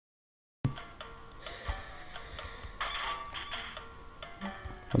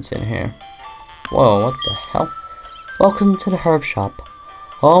What's in here? Whoa, what the hell? Welcome to the herb shop,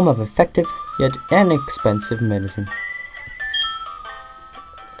 home of effective yet inexpensive medicine.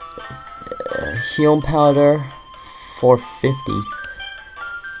 Heal powder, 450.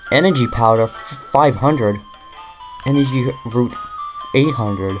 Energy powder, 500. Energy root,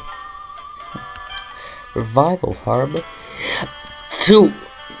 800. Revival herb,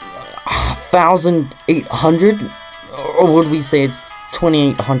 2,800. Or would we say it's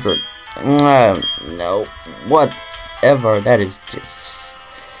 2,800? No, whatever. That is just,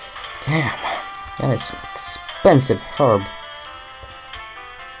 damn. That is some expensive herb.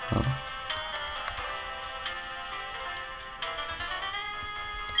 Huh.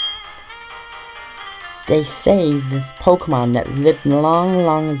 They say this Pokemon that lived long,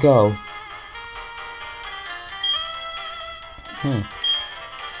 long ago.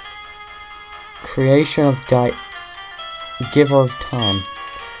 Creation of giver of time.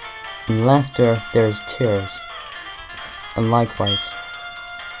 In laughter there is tears. And likewise,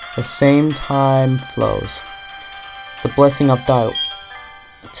 the same time flows. The blessing of the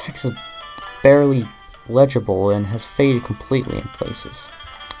text is barely legible and has faded completely in places.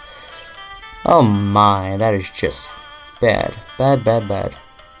 Oh my, that is just bad. Bad.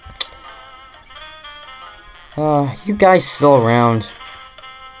 You guys still around?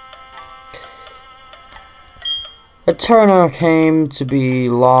 Eterna came to be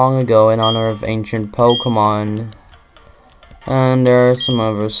long ago in honor of ancient Pokémon. And there's some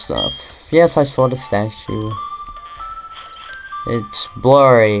other stuff. Yes, I saw the statue. It's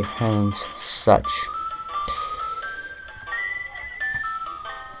blurry and such.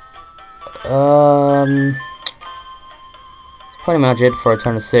 Pretty much it for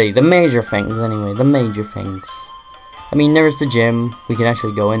Eterna City. The major things, anyway. The major things. I mean, there's the gym. We can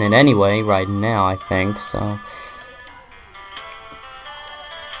actually go in it anyway, right now, I think, so.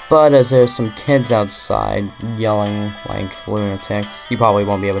 But as there's some kids outside yelling like lunatics, you probably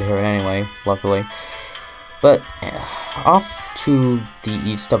won't be able to hear it anyway, luckily. But, off to the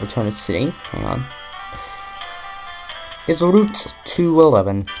east of Eterna City. Hang on. It's Route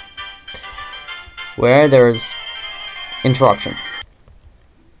 211. Where there's interruption.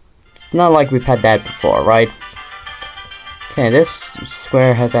 It's not like we've had that before, right? Okay, this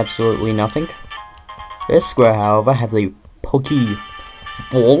square has absolutely nothing. This square, however, has a Pokeball.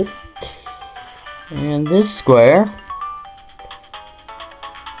 And this square,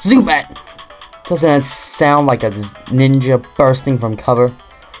 Zubat! Doesn't that sound like a ninja bursting from cover?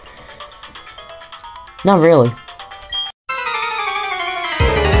 Not really.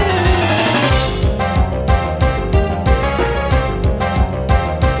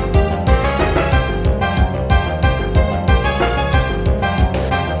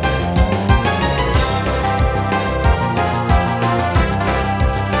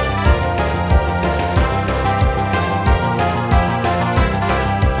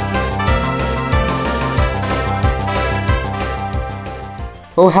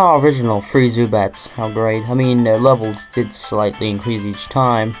 Oh, how original. Free Zubats. How great. I mean, their levels did slightly increase each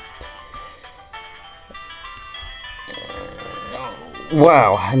time.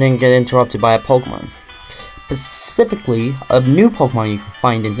 Wow, I didn't get interrupted by a Pokemon. Specifically, a new Pokemon you can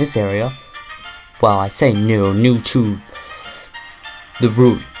find in this area. Well, I say new to the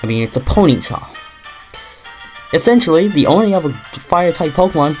route. I mean, it's a Ponyta. Essentially, the only other fire-type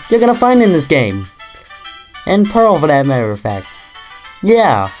Pokemon you're gonna find in this game. And Pearl, for that matter of fact.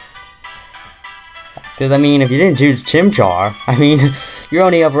 Yeah. Because, I mean, if you didn't choose Chimchar, I mean, your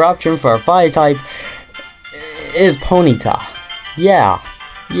only other option for a fire type is Ponyta. Yeah.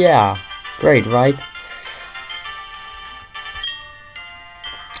 Great, right?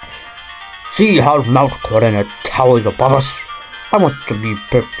 See how Mount Coronet towers above us? I want to be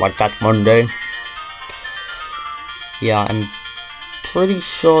picked like that one day. Yeah, I'm pretty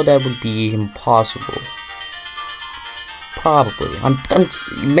sure that would be impossible. Probably.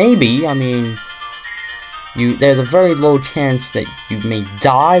 Maybe, I mean, there's a very low chance that you may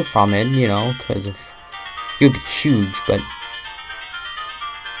die from it, you know, because you'd be huge, but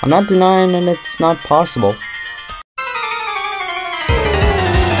I'm not denying that it's not possible.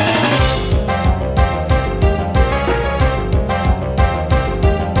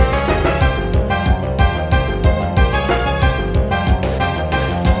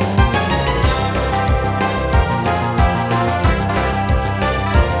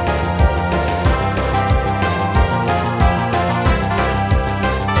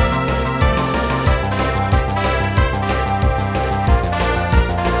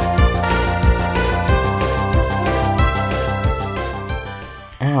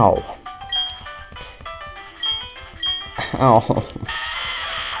 Ow.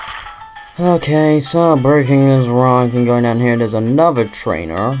 Okay, so breaking this rock and going down here, there's another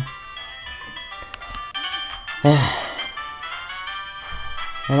trainer. I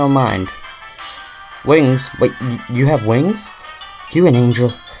don't mind. Wings? Wait, you have wings? You an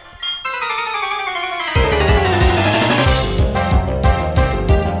angel?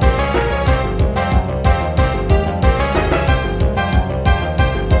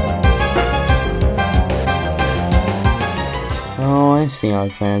 Oh, I see,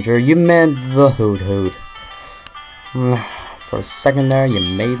 Alexander. You meant the Hoot Hoot. For a second there, you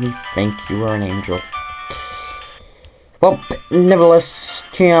made me think you were an angel. Well, nevertheless,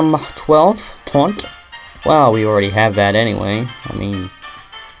 TM12, taunt. Well, we already have that anyway. I mean,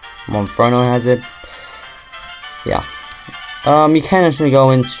 Monferno has it. Yeah. You can actually go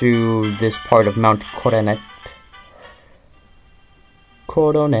into this part of Mount Coronet.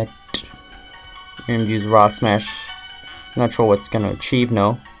 And use Rock Smash. Not sure what's gonna achieve,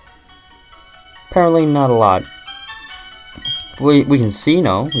 no. Apparently not a lot. We can see,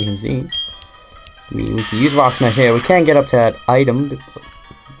 no. We can see. We can use Rock Smash here. We can't get up to that item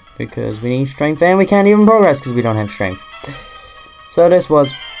because we need strength, and we can't even progress because we don't have strength. So this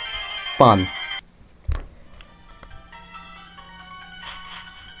was fun.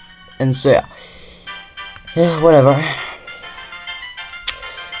 And so yeah, whatever.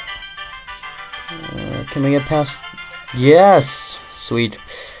 Can we get past? Yes, sweet.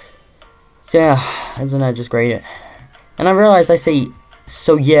 Yeah, isn't that just great? And I realized I say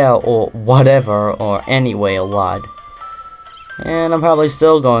so yeah or whatever or anyway a lot. And I'm probably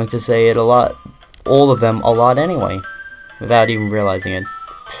still going to say it a lot, all of them a lot anyway, without even realizing it.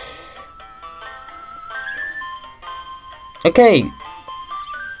 Okay.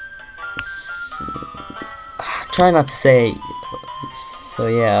 Try not to say so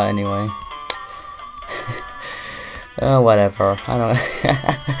yeah anyway. Whatever. I don't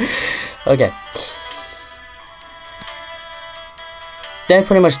know. Okay. That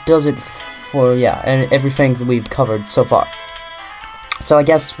pretty much does it for, yeah, and everything that we've covered so far. So I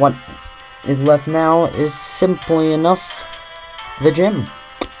guess what is left now is simply enough the gym.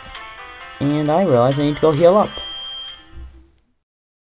 And I realize I need to go heal up.